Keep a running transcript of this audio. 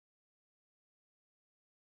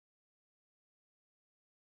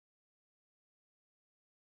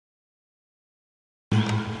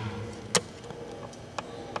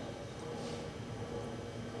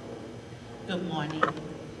Good morning.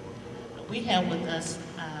 We have with us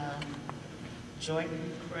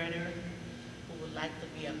Jordan Cretter, who would like to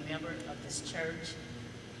be a member of this church,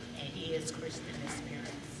 and he is Christian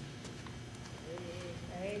experience.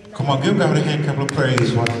 Come on, give God a hand, couple of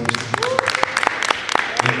praise. Why don't you?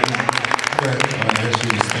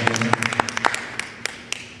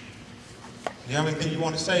 You have anything you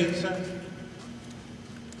want to say, sir?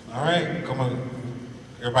 All right, come on.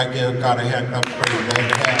 Everybody give God a hand, couple of praise. Glad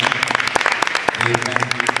to have you. Amen.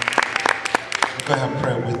 We're going to have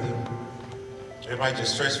prayer with you. Everybody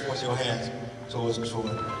just stretch forth your hands towards the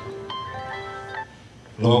Lord.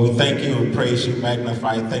 Lord, we thank you and praise you,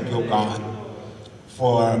 magnify you. Thank you, God,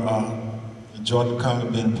 for Jordan coming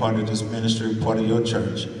and being part of this ministry, part of your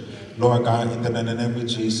church. Lord God, in the name of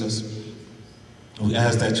Jesus, we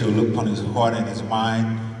ask that you look upon his heart and his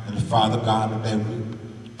mind, and Father God, that we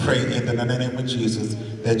pray in the name of Jesus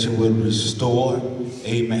that you would restore,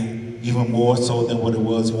 amen, even more so than what it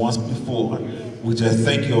was once before. We just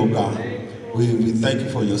thank you, oh God. We thank you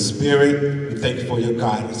for your spirit. We thank you for your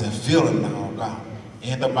guidance, and fill him now, oh God,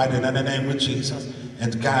 in the mighty name of Jesus.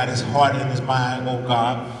 And guide his heart and his mind, oh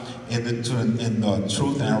God, in the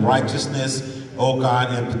truth and righteousness, oh God,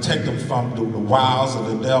 and protect him from the wiles of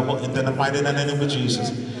the devil in the mighty name of Jesus.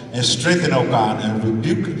 And strengthen, oh God, and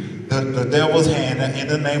rebuke the devil's hand in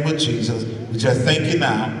the name of Jesus. We just thank you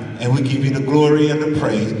now, and we give you the glory and the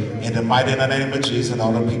praise in the mighty name of Jesus. And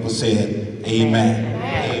all the people said, amen.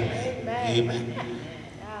 Amen. Amen. Amen.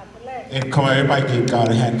 And come on, everybody give God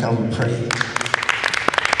a hand, come and pray.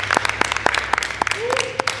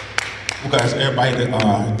 You guys,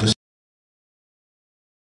 everybody,